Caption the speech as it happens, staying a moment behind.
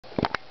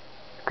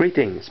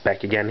Greetings,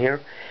 back again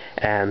here,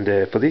 and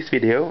for this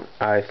video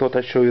I thought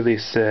I'd show you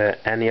this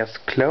NES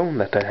clone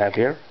that I have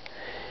here.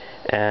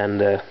 And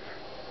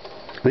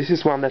this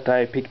is one that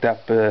I picked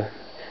up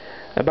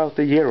about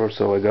a year or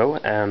so ago,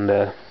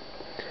 and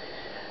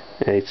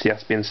it's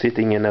just been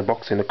sitting in a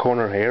box in the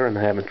corner here, and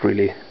I haven't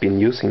really been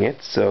using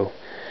it, so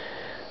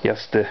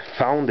just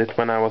found it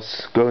when I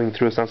was going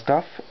through some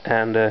stuff,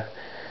 and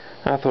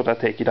I thought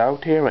I'd take it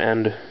out here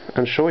and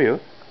show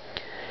you.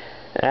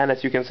 And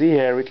as you can see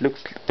here, it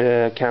looks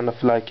kind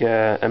of like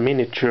a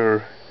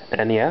miniature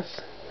NES.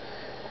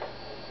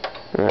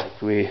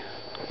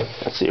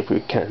 Let's see if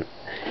we can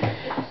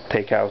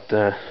take out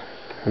an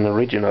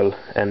original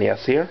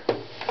NES here.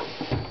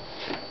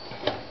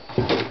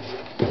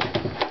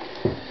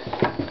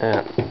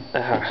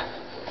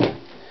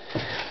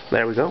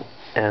 There we go.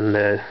 And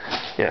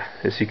yeah,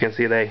 as you can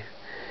see, they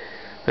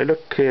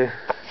look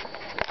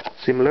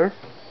similar.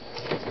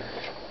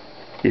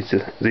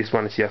 This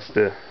one is just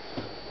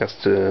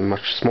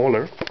much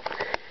smaller,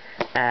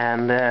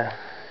 and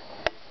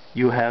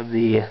you have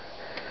the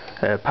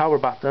power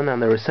button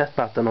and the reset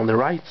button on the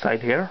right side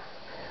here,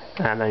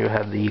 and then you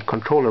have the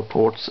controller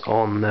ports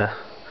on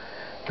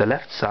the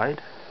left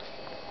side,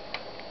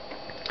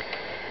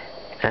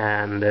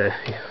 and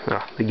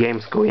the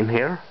games go in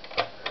here,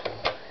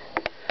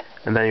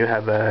 and then you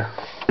have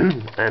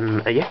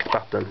an eject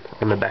button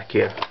on the back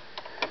here,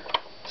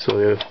 so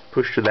you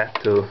push to that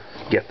to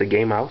get the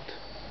game out.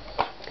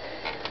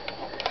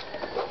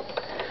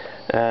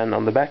 And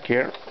on the back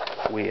here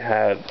we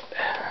have,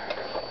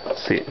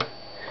 let's see,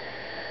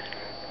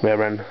 we have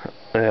an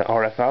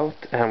RF out,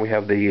 and we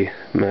have the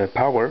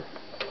power,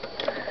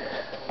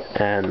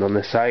 and on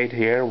the side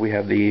here we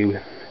have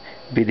the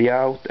video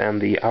out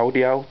and the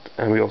audio out,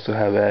 and we also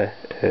have a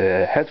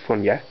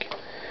headphone jack,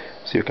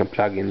 so you can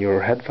plug in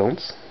your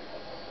headphones.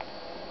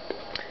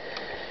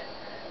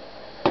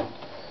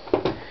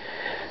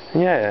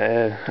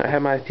 Yeah, I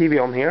have my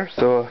TV on here,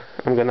 so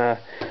I'm gonna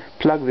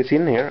plug this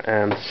in here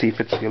and see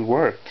if it still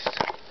works.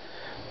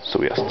 So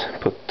we just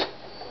put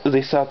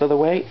this out of the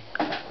way.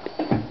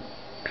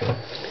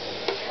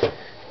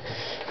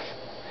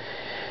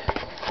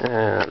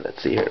 And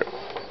let's see here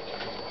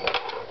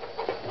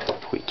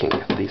if we can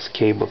get these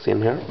cables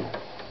in here.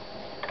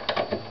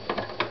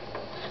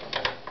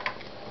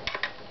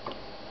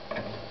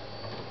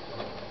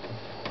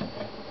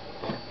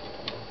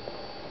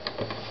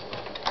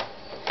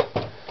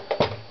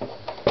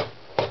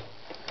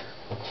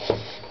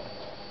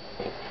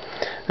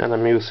 And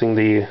I'm using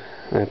the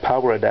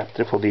power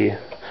adapter for the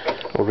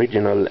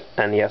original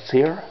NES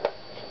here.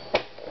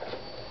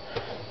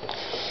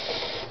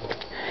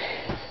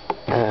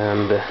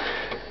 And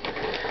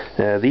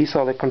these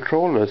are the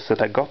controllers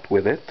that I got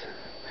with it.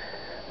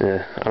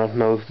 I don't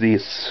know if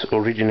these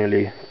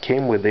originally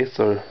came with this,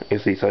 or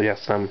if these are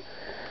just some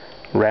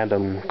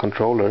random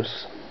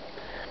controllers,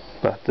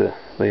 but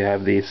they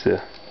have these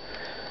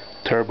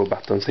turbo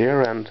buttons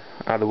here, and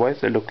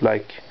otherwise they look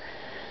like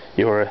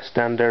your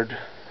standard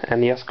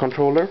NES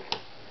controller,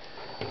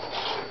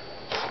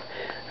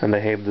 and they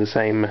have the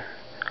same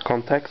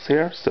contacts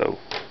here, so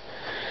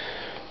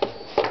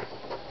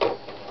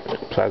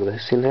plug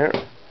this in here.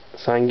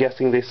 So I'm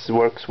guessing this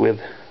works with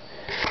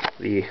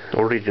the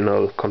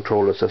original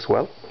controllers as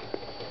well.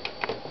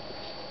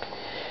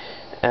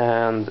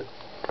 And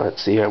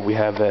let's see here, we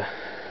have a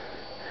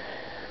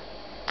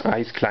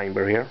ice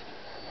climber here.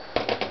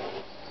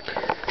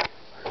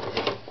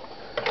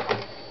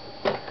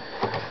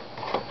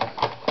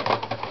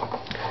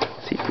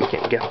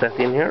 Get that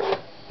in here,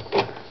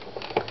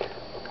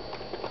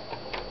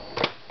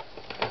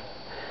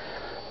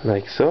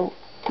 like so,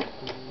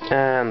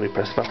 and we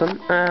press the button,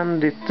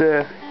 and it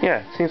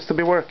yeah, seems to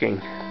be working.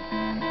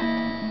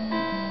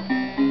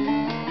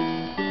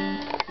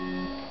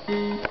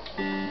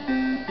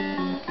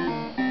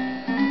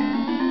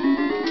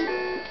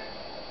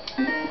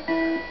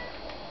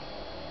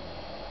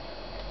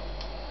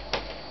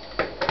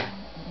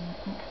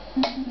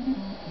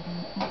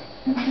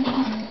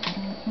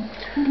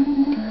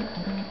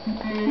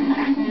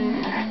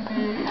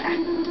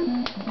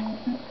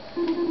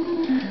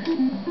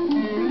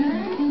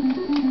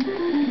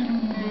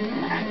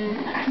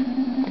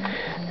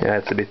 Yeah,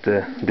 it's a bit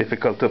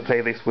difficult to play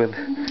this with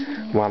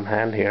one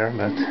hand here,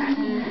 but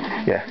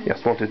yeah,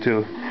 just wanted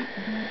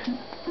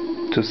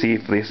to see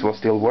if this was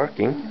still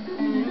working,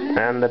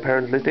 and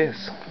apparently it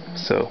is.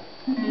 So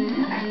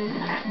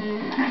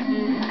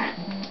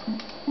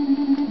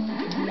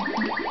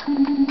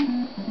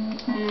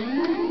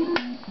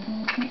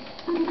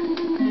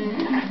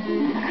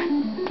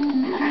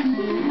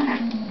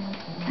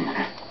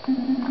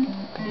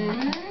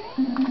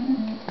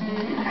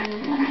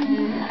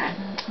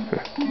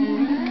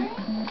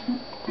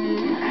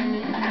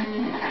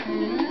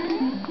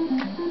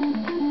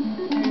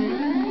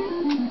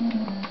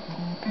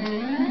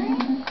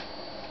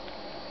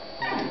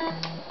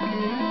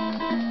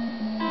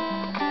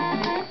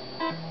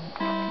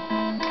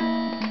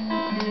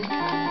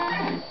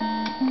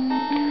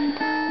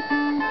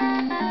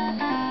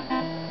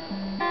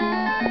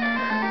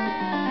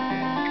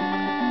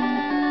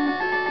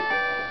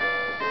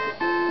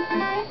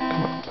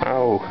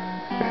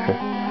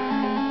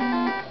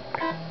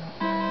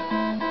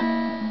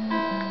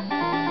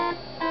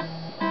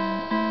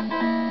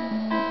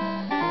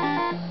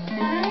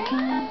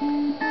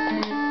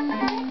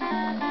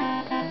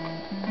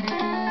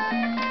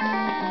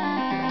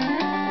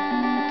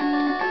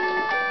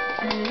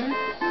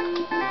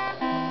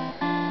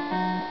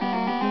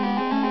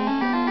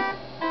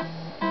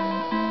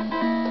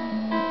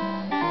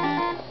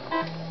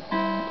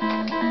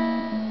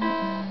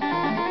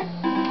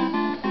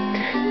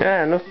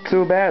Yeah, not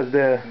too bad,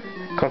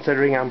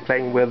 considering I'm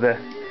playing with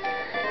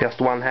just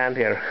one hand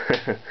here.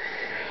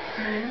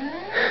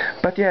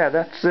 But yeah,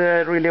 that's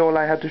really all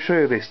I had to show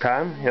you this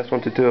time. Just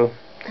wanted to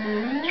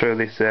show you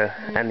this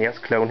NES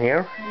clone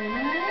here.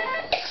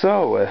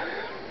 So,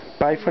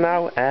 bye for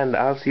now, and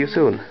I'll see you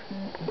soon.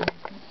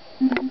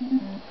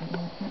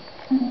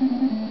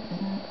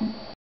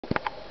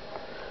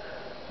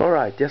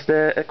 Alright, just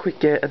a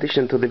quick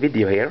addition to the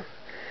video here.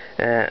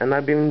 And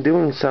I've been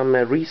doing some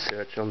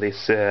research on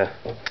this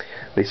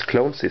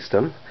clone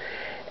system,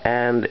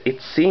 and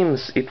it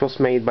seems it was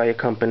made by a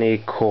company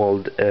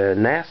called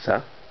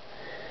NASA,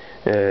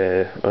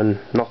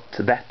 not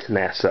that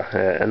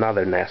NASA,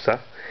 another NASA,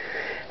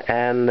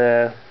 and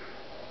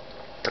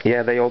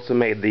yeah, they also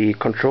made the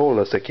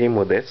controllers that came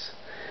with this,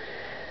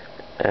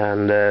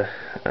 and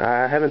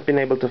I haven't been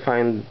able to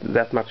find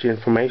that much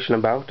information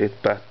about it,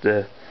 but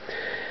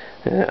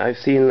I've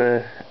seen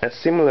a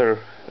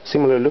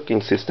similar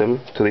looking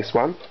system to this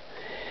one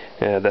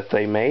that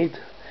they made,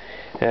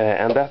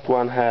 and that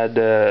one had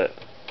a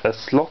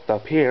slot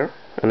up here,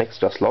 an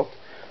extra slot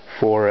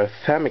for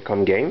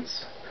Famicom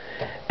games,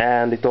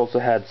 and it also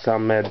had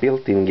some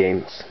built-in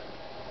games,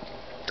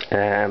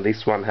 and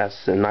this one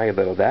has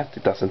neither of that.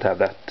 It doesn't have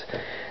that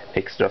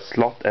extra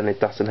slot, and it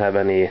doesn't have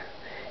any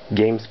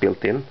games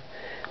built in,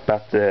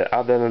 but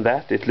other than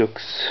that it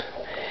looks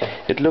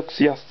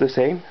just the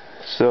same.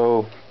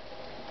 So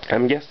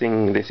I'm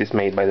guessing this is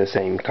made by the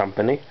same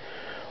company,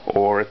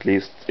 or at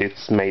least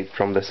it's made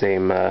from the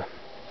same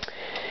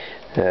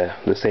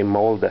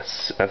mold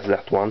as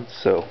that one.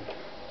 So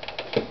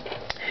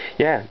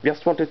yeah,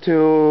 just wanted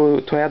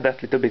to add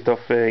that little bit of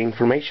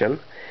information,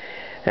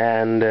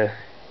 and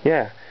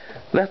yeah,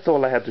 that's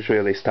all I had to show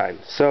you this time.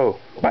 So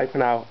bye for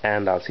now,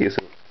 and I'll see you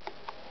soon.